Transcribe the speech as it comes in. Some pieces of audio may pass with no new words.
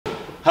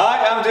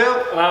Hi, I'm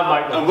Dale. And I'm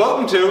Mike. And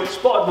welcome to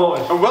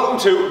Spottedmotors. And welcome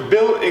to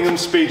Bill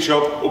Ingham's Speed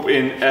Shop up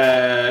in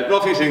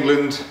North East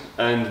England.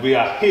 And we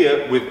are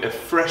here with a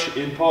fresh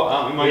import,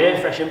 aren't we, Mike?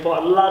 Yeah, fresh import.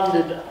 I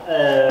landed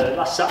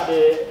last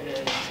Saturday.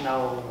 It's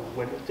now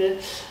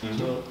Wednesday.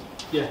 So,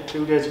 yeah,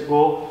 2 days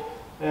ago.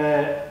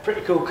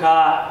 Pretty cool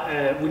car.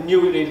 We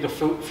knew it needed a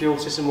fuel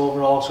system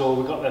overall, so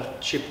we got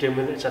that shipped in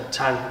with it. It's had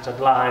tank, it's had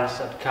lines,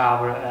 it's had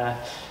carburetor.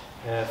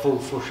 Full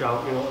flush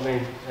out, you know what I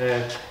mean?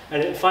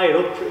 And it fired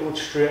up pretty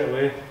much straight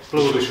away.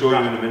 We'll show you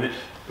in a minute.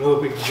 Blew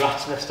a big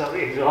rat's nest out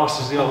the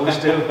exhaust as they always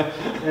do.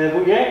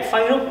 But yeah, it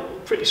fired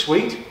up pretty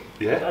sweet.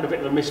 Yeah. Had a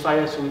bit of a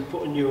misfire, so we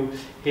put a new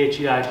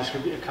HEI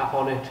distributor cap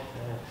on it.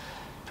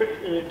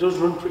 It does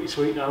run pretty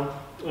sweet now.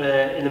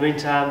 In the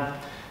meantime,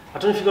 I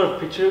don't know if you got a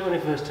picture of it when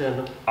it first turned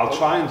up. I'll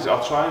try and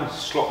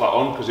slot that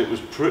on because it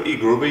was pretty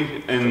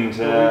grubby. And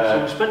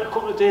so we spent a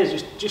couple of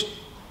days just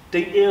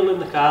detailing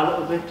the car a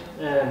little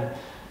bit.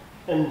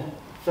 And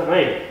for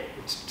me,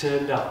 it's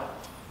turned out,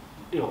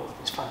 you know,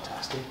 it's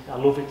fantastic. I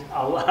love it.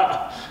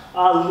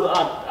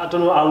 I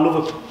don't know, I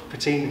love a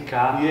Patina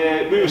car.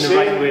 Yeah, we were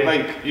saying,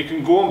 like, you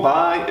can go and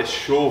buy a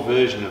show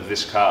version of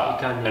this car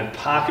and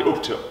park it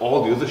up to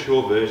all the other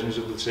show versions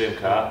of the same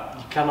car.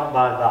 You cannot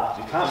buy that.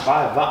 You can't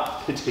buy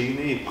that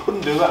Patina. You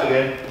couldn't do that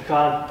again. You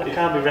can't. That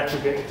can't be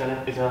replicated, can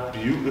it? It's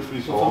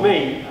beautifully so for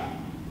me,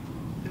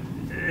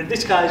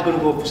 this car is going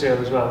to go up for sale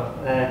as well.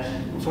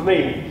 For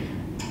me,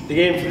 the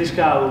aim for this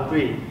car would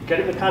be get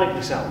it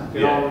mechanically sound.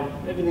 You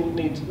know, everything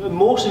needs.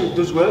 Most of it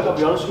does work. I'll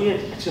be honest with you.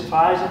 It's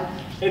surprising.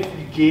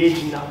 Every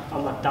gauge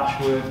on that dash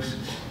works.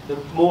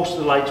 Most of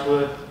the lights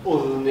work,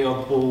 other than the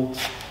odd bulb.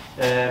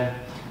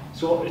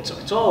 So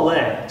it's all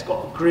there. It's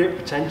got great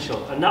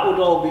potential, and that would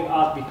all be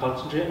I'd be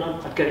concentrating on.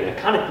 I'd get it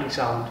mechanically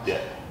sound.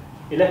 Yeah.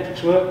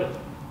 Electric's working,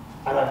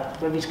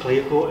 and maybe it's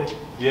clear coated.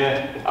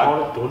 Yeah.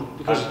 I'd it done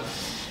because,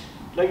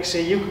 like you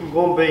say, you can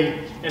go and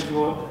be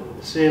everyone.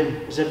 The same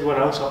as everyone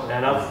else out there,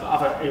 and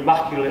I've an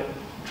immaculate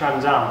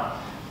Trans Am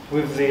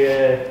with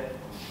the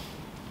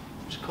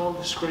what's it called,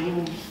 the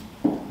screaming.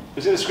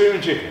 Is it the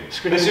screaming chicken?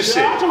 Let's just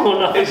say. I don't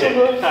know. Is it?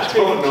 I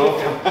don't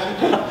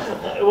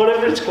know.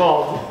 Whatever it's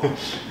called.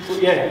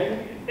 But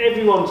yeah,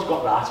 everyone's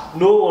got that.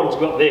 No one's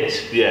got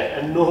this. Yeah.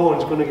 And no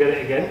one's going to get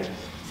it again.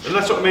 And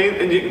that's what I mean,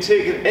 and you can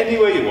take it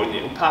anywhere you want,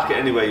 you can park it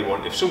anywhere you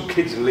want. If some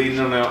kid's leaning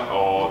on it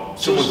or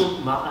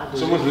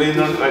someone's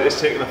leaning on it like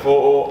this taking a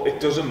photo, it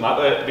doesn't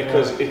matter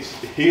because it's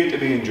here to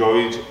be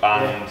enjoyed,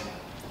 and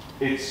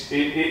it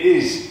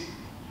is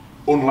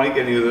unlike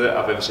any other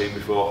I've ever seen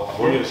before. I've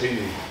only ever seen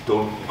them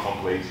done and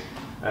complete.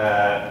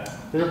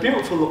 They're a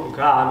beautiful looking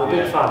car. I'm a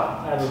big fan.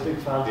 I'm a big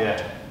fan.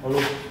 Yeah. I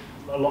love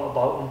a lot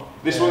about them.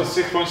 This one's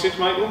 6.6,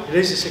 Michael? It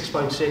is a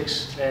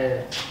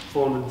 6.6,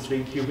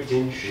 403 cubic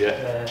inch.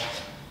 Yeah.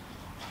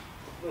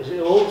 Is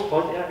it old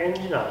Pontiac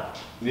engine?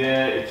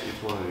 Yeah, it's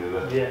one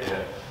or the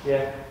other.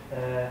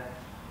 Yeah.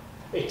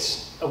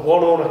 It's a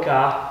one-owner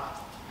car.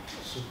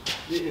 So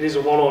it is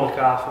a one-owner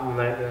car from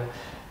America.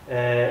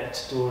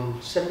 It's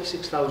done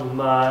 76,000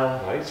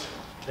 miles.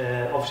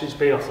 Right. Obviously, it's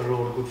been off the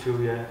road a good few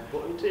years,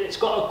 but it's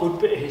got a good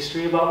bit of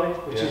history about it,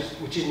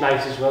 which is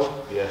nice as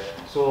well. Yeah.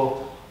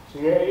 So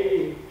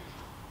yeah,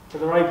 for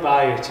the right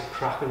buyer, it's a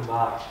cracking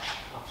buy,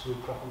 absolute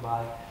cracking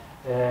buy.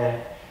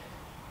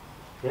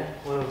 Yeah,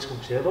 what else can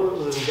we say about it?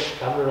 We'll get the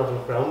camera and have a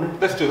look around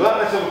it. Let's do that.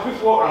 Let's have a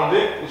quick walk around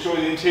it. We'll show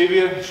you the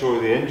interior, show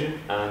you the engine,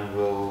 and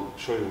we'll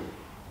show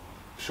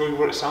you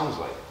what it sounds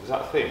like. Is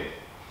that a thing?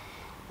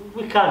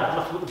 We can.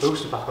 I'll have to put the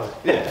booster back on it.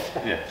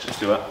 Yeah, let's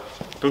do that.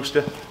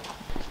 Booster.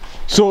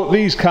 So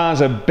these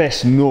cars are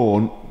best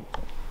known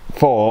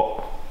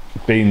for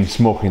being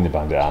Smoking the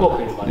Bandit, aren't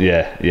Smoking the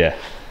Bandit. Yeah.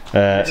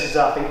 I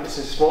think this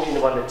is Smoking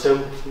the Bandit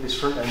 2, this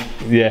front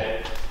end.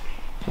 Yeah.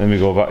 Let me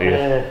go back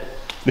here.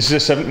 This is a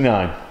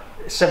 79.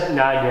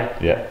 79,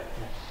 yeah.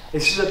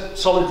 This is a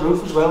solid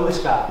roof as well,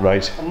 this car.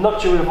 Right. I'm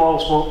not sure if all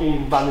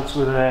Smoking Bandits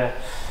with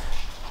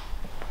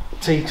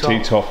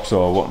T-tops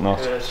or whatnot.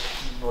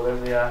 Whatever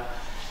they are.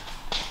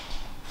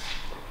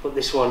 But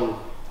this one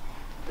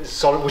is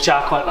solid, which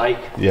I quite like.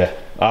 Yeah,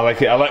 I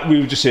like it. We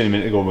were just saying a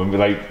minute ago when we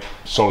like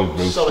solid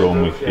roofs,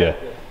 don't we? Yeah.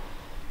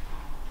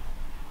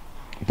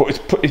 But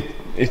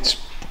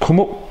it's come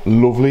up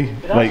lovely.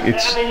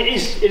 It's. I mean,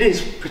 it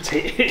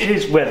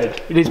is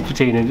weathered. It is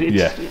patina.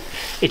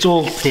 It's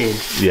all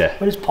paint. Yeah.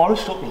 But it's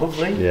polished up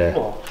lovely. Yeah. You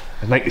know.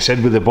 And like you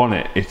said with the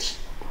bonnet,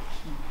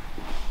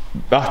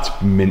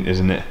 that's mint,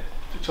 isn't it?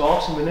 It's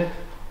awesome, isn't it?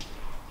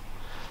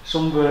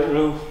 Sunburnt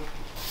roof.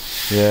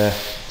 Yeah.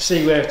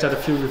 See where it's had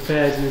a few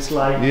repairs and it's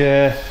like.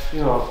 Yeah. You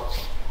know.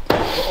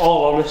 But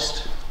all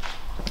honest.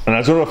 And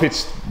I don't know if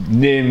it's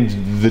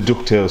named the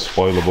Ducktail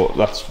spoiler, but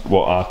that's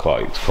what I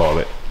call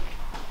it.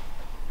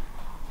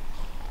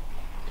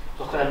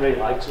 Look, I really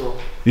like so.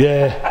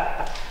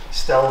 Yeah.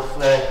 Stealth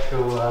there,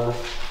 cool.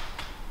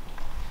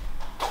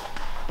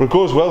 But it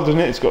goes well, doesn't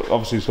it? It's got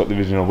the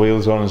original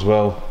wheels on as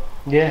well.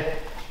 Yeah.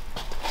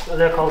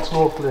 They're called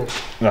Snowflake.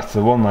 That's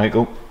the one,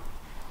 Michael.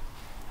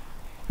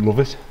 Love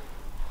it.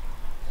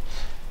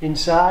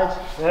 inside.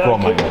 Go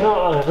on, Mike. I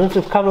don't know if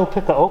the camera will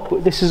pick that up,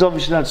 but this has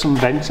obviously had some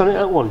vents on it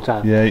at one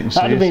time. Yeah, you can see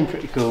that'd have been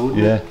pretty cool.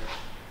 Yeah.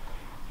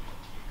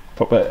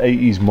 Proper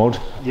 80s mod,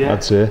 yeah.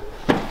 I'd say.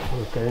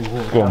 Okay,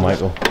 go on,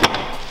 Michael.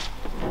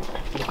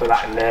 Look at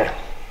that in there.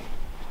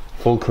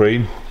 Full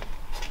cream.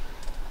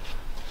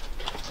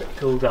 Pretty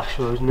cool dash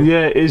though, isn't it?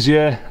 Yeah, it is,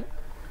 yeah.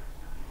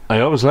 I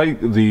always like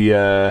the...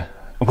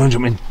 I'm going to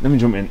jump in. Let me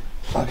jump in.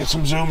 I'll get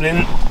some zoomed in.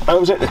 I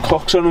always like the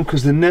clocks on them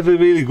because they never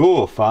really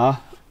go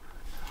far.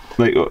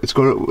 Like, it's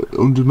got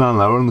 100 mile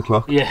an hour on the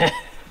clock. Yeah.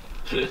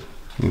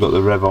 You've got the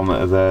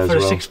revometer there for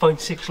as well. For a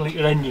 6.6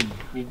 litre engine.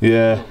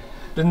 Yeah.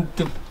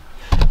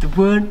 They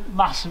weren't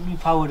massively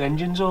powered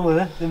engines over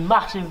there. They're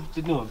massive,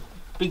 you know,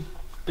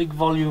 big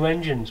volume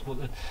engines. But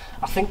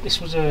I think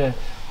this was a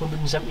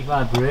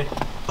 175 brake.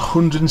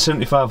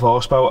 175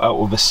 horsepower out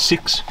of a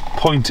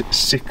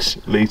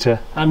 6.6 litre.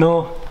 I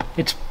know.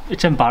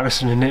 It's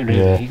embarrassing, isn't it, really?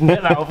 Yeah. You can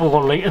get that over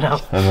 1 litre now.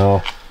 I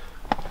know.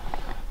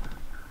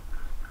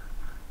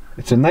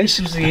 It's a nice...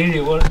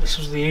 This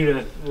was the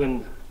era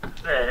when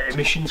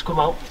emissions come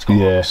out. It's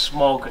got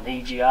smog and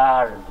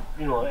EGR and,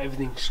 you know,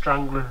 everything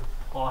strangler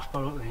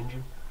horsepower out of the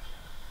engine.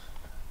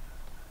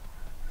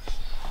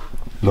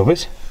 Love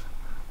it.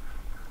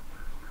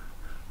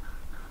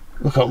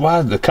 Look at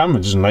why the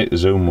camera doesn't like to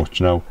zoom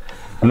much now.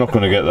 I'm not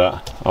going to get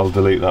that. I'll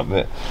delete that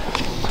bit.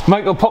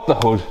 Michael, pop the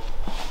hood.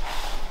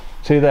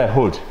 See there,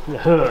 hood. The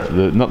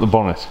hood. Not the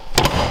bonnet.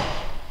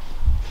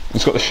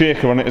 It's got the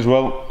shaker on it as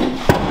well.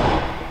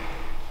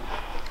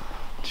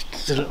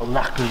 Just a little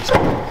knack.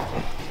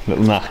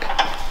 Little knack.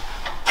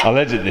 I'll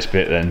edit this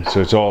bit then, so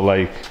it's all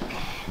like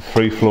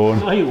free flowing.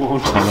 No, you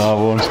won't. No, I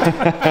won't.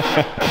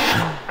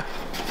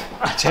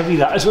 That's heavy,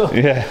 that as well.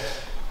 Yeah.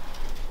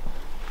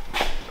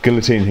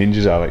 Guillotine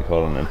hinges, I like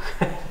calling them.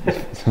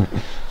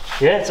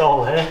 Yeah, it's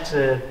all there. It's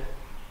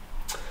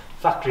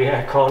factory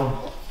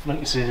aircon, like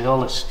you said,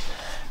 all this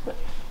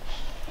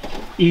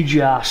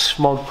EGR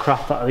smog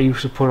crap that they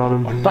used to put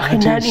on them. Back in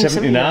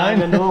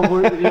 1979. I know,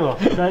 you know,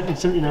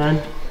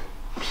 1979.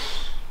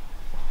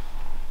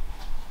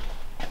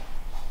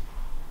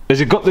 Has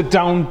it got the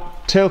down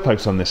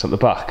tailpipes on this at the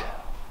back?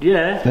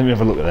 Yeah. Let me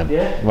have a look at them.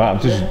 Yeah. Right,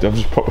 I've just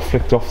proper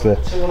flicked off the...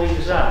 2 on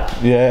either side.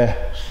 Yeah.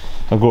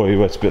 I'll go here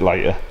where it's a bit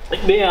lighter.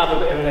 It may have a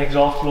bit of an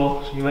exhaust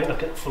flow, so you might not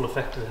get the full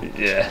effect of it.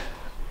 Yeah.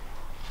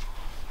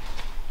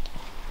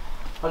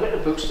 I'll get the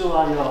booster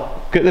while you're...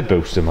 Get the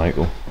booster,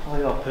 Michael. While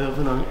you're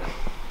perving on it.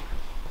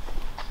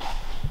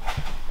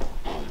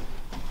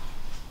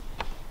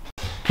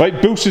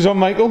 Right, boosters on,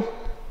 Michael.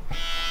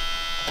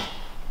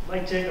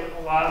 Might take a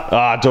little while.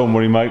 Ah, don't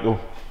worry, Michael.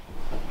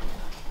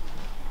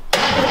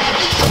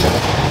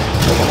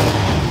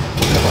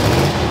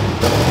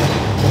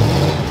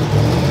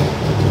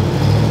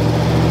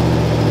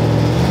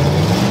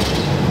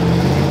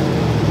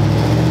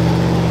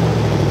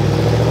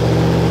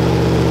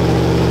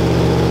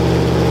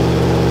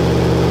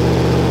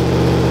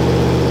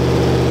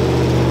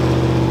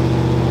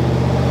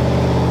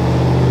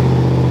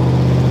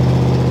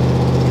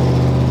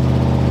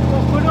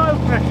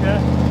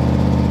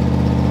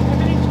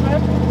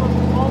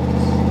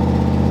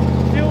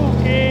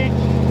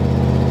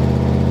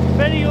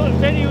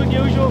 Very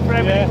unusual for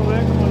everything to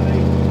work on one of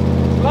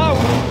these. Loud.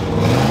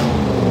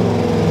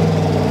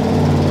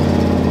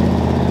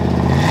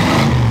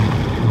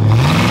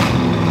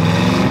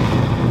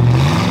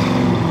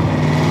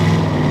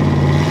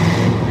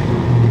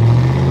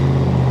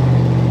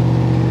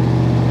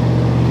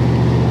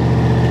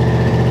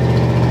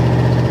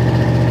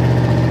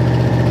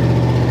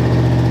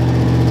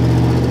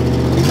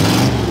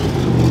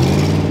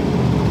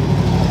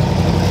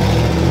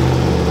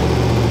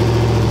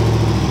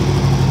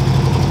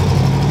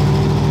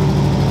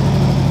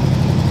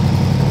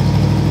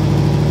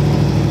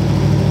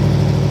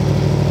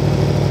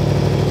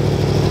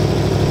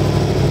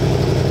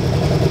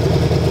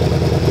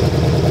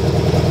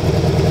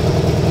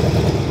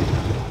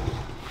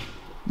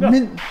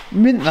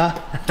 Mint that.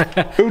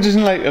 Who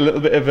doesn't like a little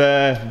bit of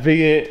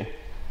V8?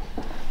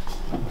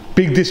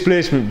 Big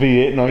displacement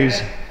V8 noise.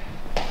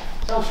 Yeah.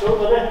 Sounds cool,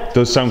 doesn't it?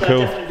 Does sound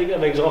cool. I definitely get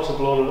an exhaust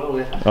blown a little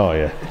bit. Oh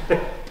yeah.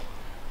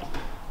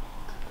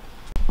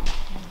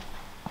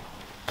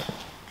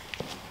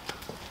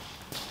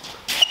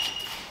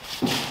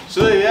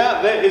 So there you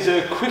are. There is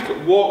a quick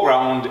walk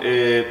round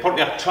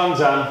Pontiac Trans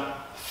Am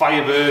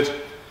Firebird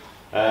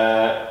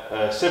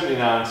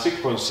 79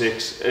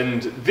 6.6,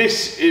 and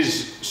this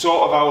is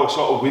sort of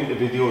our winter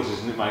videos,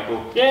 isn't it,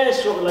 Michael? Yeah,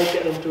 it's sort of like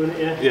getting them doing it,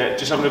 yeah. Yeah,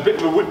 just having a bit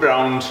of a whip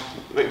round.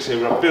 Like I say,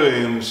 we're at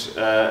Billiams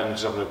and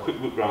just having a quick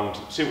whip round,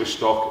 see what's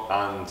stock,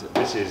 and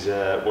this is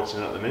what's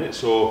in at the minute.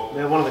 So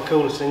they're one of the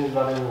coolest things we've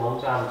had in a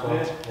long time.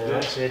 Like I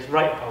say, it's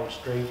right up our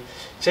street.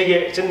 So yeah,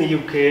 it's in the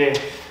UK.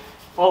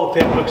 All the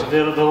paperwork's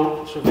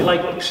available. So if you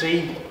like what you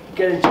see,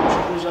 get in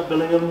touch with us at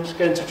Billiams.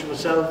 Get in touch with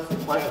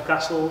myself, Michael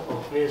Castle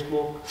on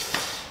Facebook.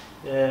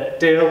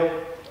 Dale,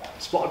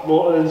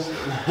 Spottedmotors.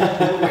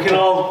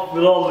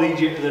 We'll all lead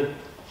you to the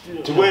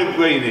to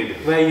where you need to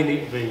be. Where you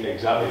need to be.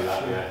 Exactly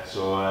that, yeah.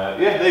 So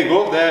yeah, there you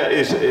go. There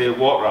is a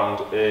walk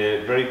round,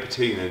 very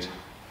patinaed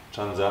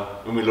Trans Am,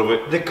 and we love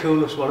it. The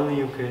coolest one in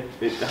the UK.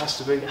 It has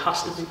to be. It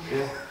has to be.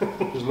 Yeah.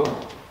 Just look.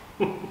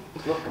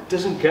 It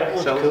doesn't get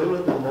much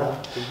cooler than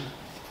that.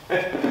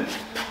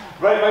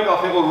 Right, Michael,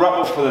 I think we'll wrap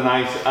up for the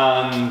night,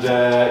 and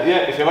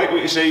yeah, if you like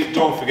what you see,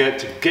 don't forget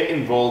to get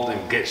involved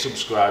and get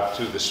subscribed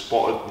to the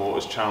Spotted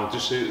Motors channel.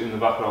 Just see it in the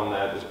background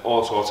there, there's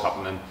all sorts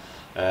happening,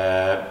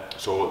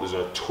 so there's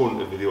a ton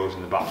of videos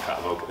in the back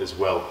catalogue as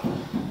well.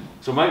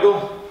 So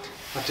Michael,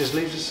 that just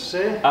leaves us to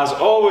say, as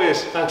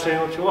always, thanks very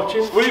much for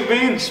watching. We've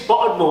been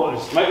Spotted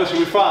Motors. Michael, should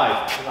we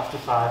 5? After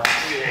 5.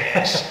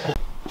 Yes.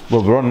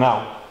 Well, we're on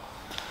now.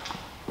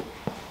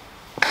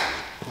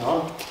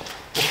 On.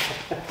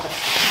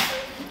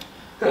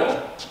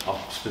 I'll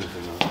spin the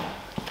thing on.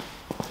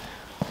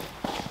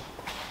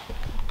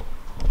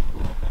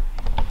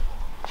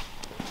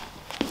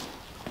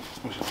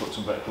 We should put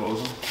some better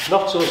clothes on.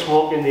 Not so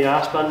smoky in the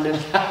arse banding.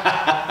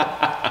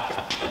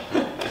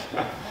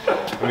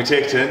 And we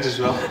take turns as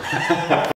well.